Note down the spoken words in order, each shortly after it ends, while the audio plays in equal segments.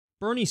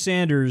Bernie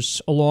Sanders,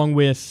 along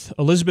with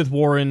Elizabeth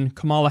Warren,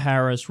 Kamala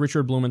Harris,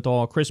 Richard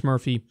Blumenthal, Chris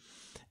Murphy,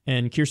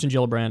 and Kirsten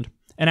Gillibrand,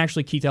 and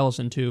actually Keith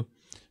Ellison too,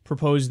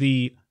 proposed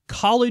the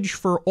College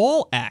for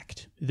All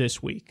Act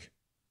this week.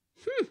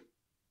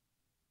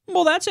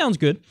 Well, that sounds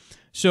good.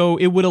 So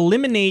it would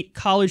eliminate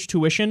college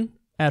tuition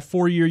at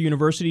four-year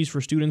universities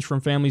for students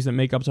from families that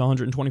make up to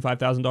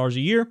 $125,000 a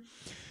year.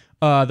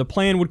 The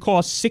plan would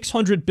cost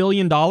 $600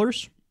 billion.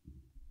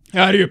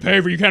 How do you pay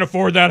for it? You can't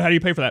afford that. How do you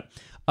pay for that?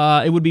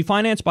 It would be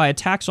financed by a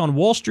tax on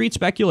Wall Street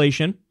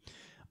speculation.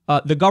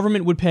 The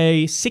government would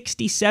pay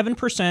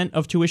 67%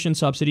 of tuition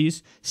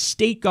subsidies.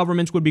 State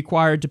governments would be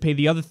required to pay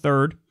the other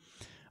third.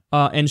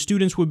 And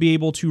students would be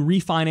able to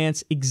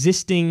refinance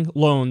existing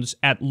loans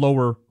at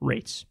lower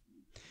rates.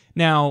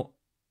 Now,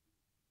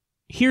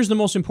 here's the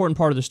most important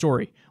part of the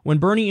story. When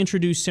Bernie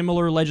introduced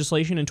similar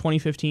legislation in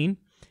 2015,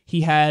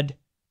 he had,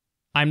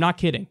 I'm not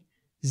kidding,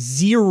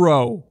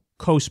 0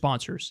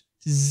 co-sponsors.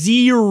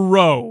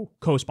 0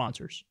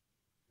 co-sponsors.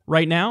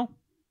 Right now,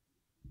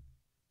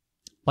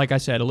 like I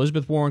said,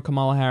 Elizabeth Warren,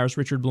 Kamala Harris,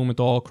 Richard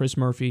Blumenthal, Chris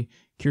Murphy,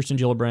 Kirsten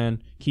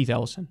Gillibrand, Keith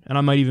Ellison. And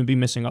I might even be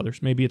missing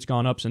others. Maybe it's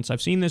gone up since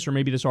I've seen this, or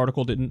maybe this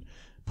article didn't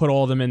put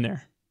all of them in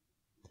there.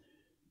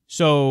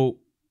 So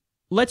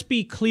let's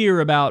be clear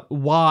about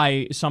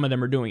why some of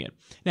them are doing it.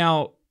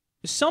 Now,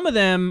 some of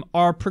them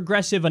are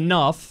progressive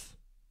enough.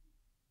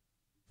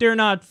 They're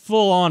not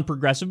full-on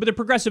progressive, but they're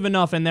progressive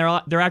enough, and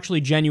they're actually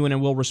genuine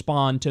and will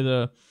respond to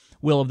the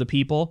will of the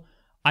people.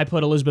 I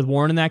put Elizabeth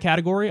Warren in that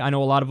category. I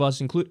know a lot of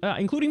us,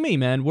 including me,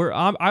 man.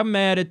 I'm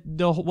mad at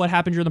what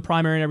happened during the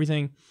primary and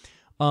everything.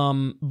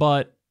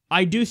 But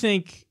I do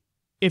think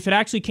if it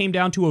actually came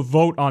down to a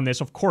vote on this,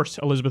 of course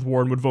Elizabeth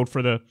Warren would vote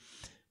for the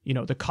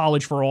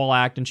College for All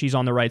Act, and she's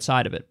on the right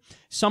side of it.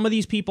 Some of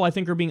these people, I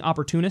think, are being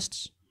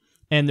opportunists,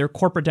 and they're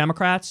corporate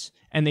Democrats,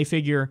 and they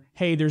figure,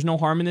 hey, there's no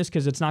harm in this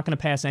because it's not going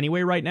to pass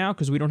anyway right now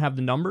because we don't have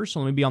the numbers, so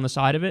let me be on the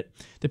side of it.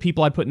 The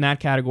people I put in that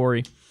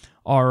category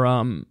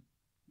are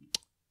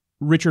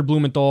Richard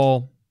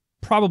Blumenthal,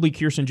 probably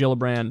Kirsten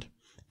Gillibrand,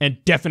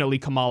 and definitely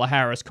Kamala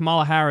Harris.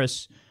 Kamala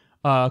Harris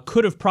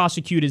could have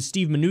prosecuted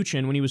Steve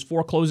Mnuchin when he was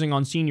foreclosing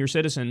on senior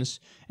citizens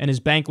and his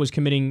bank was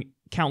committing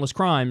countless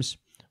crimes,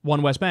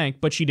 One West Bank,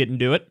 but she didn't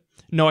do it.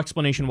 No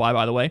explanation why,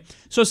 by the way.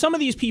 So some of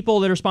these people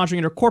that are sponsoring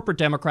it are corporate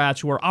Democrats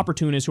who are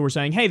opportunists who are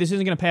saying, hey, this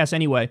isn't going to pass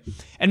anyway.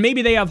 And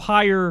maybe they have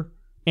higher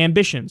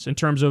ambitions in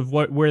terms of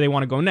where they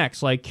want to go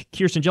next. Like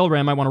Kirsten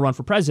Gillibrand might want to run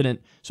for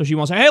president, so she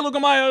wants to say, hey, look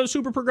at my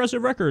super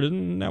progressive record.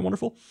 Isn't that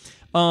wonderful?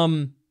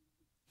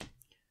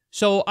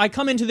 So I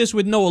come into this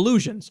with no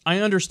illusions. I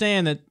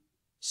understand that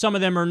some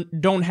of them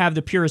don't have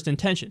the purest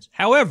intentions.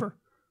 However,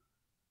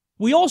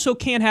 we also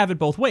can't have it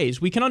both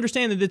ways. We can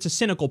understand that it's a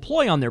cynical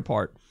ploy on their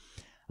part.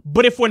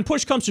 But if when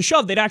push comes to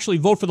shove, they'd actually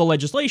vote for the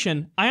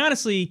legislation,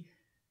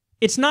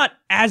 it's not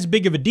as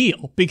big of a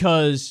deal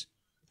because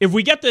if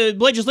we get the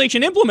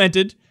legislation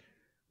implemented,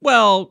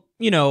 well,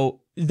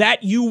 that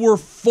you were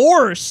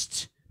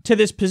forced to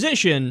this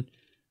position,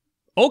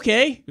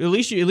 okay, at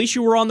least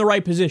you were on the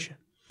right position.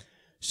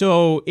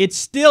 So it's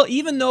still,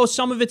 even though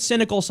some of it's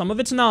cynical, some of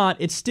it's not,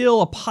 it's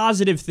still a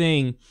positive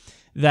thing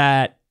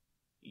that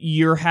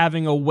you're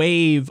having a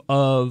wave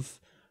of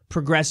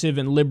progressive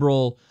and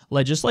liberal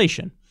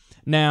legislation.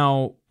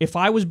 Now, if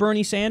I was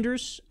Bernie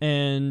Sanders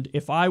and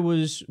if I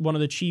was one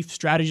of the chief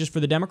strategists for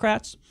the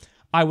Democrats,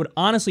 I would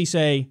honestly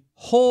say,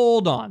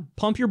 hold on,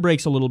 pump your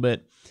brakes a little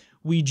bit.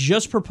 We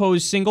just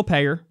proposed single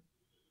payer.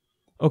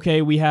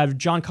 Okay, we have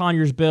John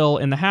Conyers' bill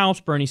in the House,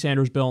 Bernie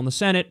Sanders' bill in the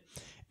Senate,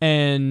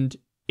 and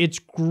it's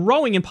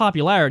growing in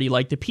popularity.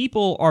 Like, the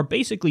people are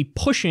basically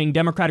pushing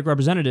Democratic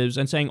representatives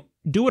and saying,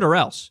 do it or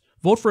else.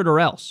 Vote for it or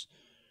else.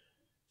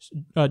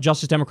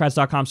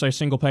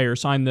 JusticeDemocrats.com/single payer.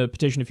 Sign the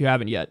petition if you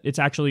haven't yet. It's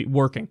actually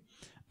working.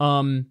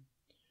 So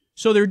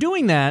they're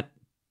doing that,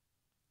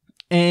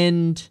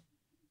 and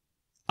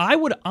I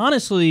would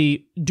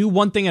honestly do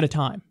one thing at a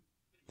time.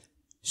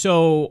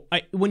 So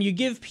when you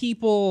give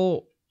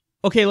people,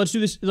 okay, let's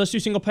do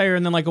single payer,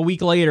 and then like a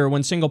week later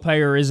when single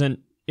payer hasn't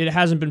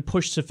been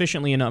pushed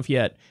sufficiently enough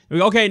yet, we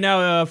go, okay,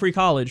 now free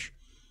college.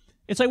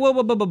 It's like, well,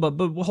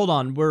 but hold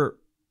on,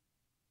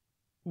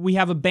 we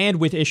have a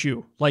bandwidth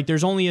issue. Like,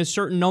 there's only a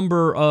certain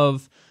number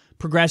of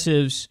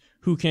progressives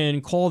who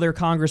can call their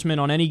congressman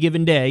on any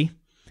given day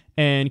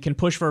and can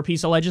push for a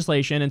piece of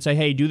legislation and say,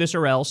 hey, do this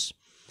or else.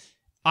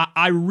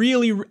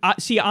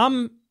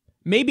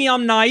 Maybe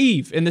I'm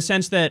naive in the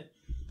sense that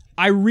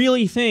I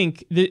really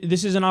think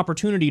this is an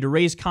opportunity to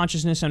raise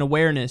consciousness and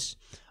awareness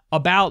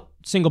about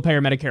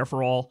single-payer Medicare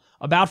for all,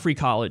 about free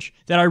college,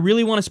 that I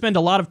really want to spend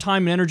a lot of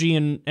time and energy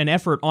and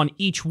effort on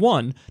each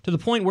one to the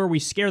point where we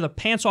scare the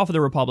pants off of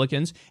the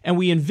Republicans and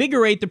we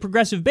invigorate the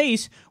progressive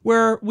base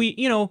where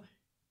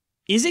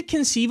is it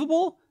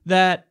conceivable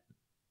that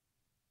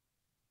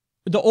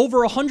the over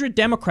 100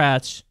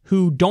 Democrats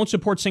who don't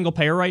support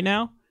single-payer right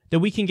now, that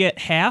we can get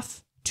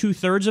half,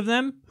 2/3 of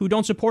them who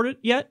don't support it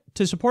yet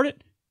to support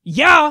it?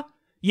 Yeah.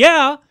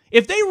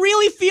 If they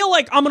really feel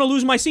like I'm going to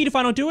lose my seat if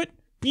I don't do it,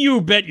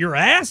 you bet your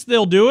ass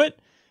they'll do it.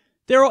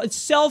 It's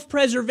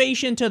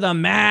self-preservation to the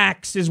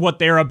max is what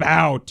they're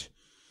about.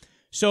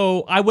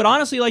 So I would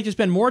honestly like to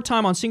spend more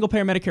time on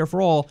single-payer Medicare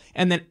for all,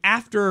 and then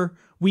after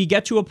we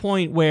get to a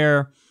point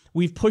where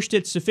we've pushed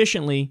it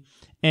sufficiently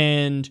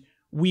and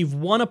we've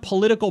won a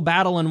political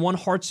battle and won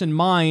hearts and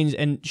minds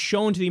and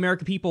shown to the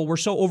American people we're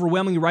so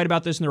overwhelmingly right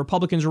about this and the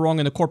Republicans are wrong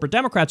and the corporate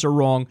Democrats are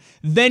wrong,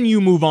 then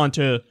you move on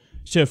to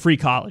free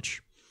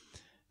college.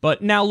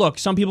 But now, look,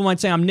 some people might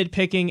say I'm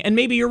nitpicking, and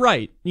maybe you're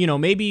right.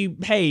 Maybe,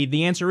 hey,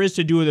 the answer is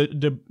to do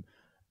the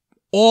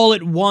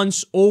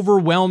all-at-once,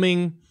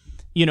 overwhelming,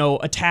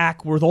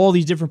 attack with all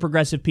these different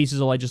progressive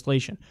pieces of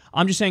legislation.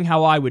 I'm just saying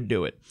how I would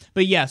do it.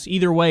 But yes,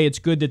 either way, it's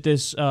good that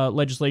this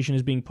legislation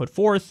is being put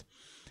forth.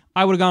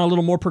 I would have gone a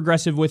little more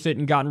progressive with it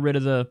and gotten rid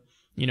of the,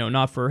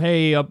 not for,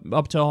 hey, up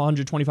to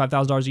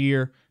 $125,000 a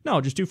year. No,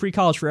 just do free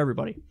college for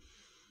everybody.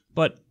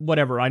 But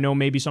whatever, I know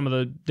maybe some of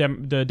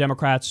the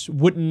Democrats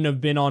wouldn't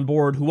have been on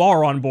board who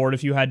are on board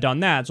if you had done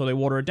that, so they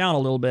water it down a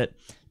little bit.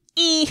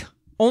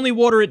 Only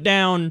water it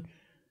down,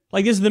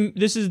 like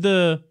this is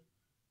the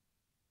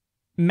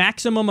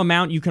maximum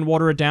amount you can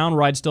water it down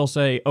where I'd still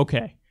say,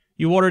 okay,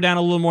 you water it down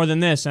a little more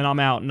than this and I'm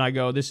out, and I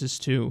go, this is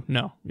too,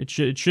 no. It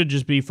should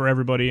just be for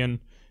everybody, and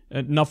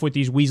enough with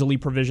these weaselly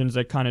provisions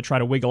that kind of try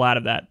to wiggle out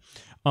of that.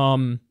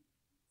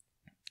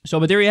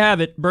 But there you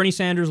have it. Bernie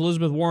Sanders,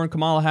 Elizabeth Warren,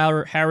 Kamala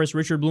Harris,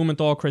 Richard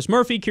Blumenthal, Chris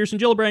Murphy, Kirsten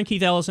Gillibrand,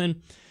 Keith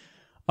Ellison.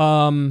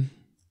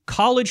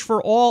 College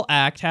for All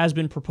Act has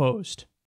been proposed.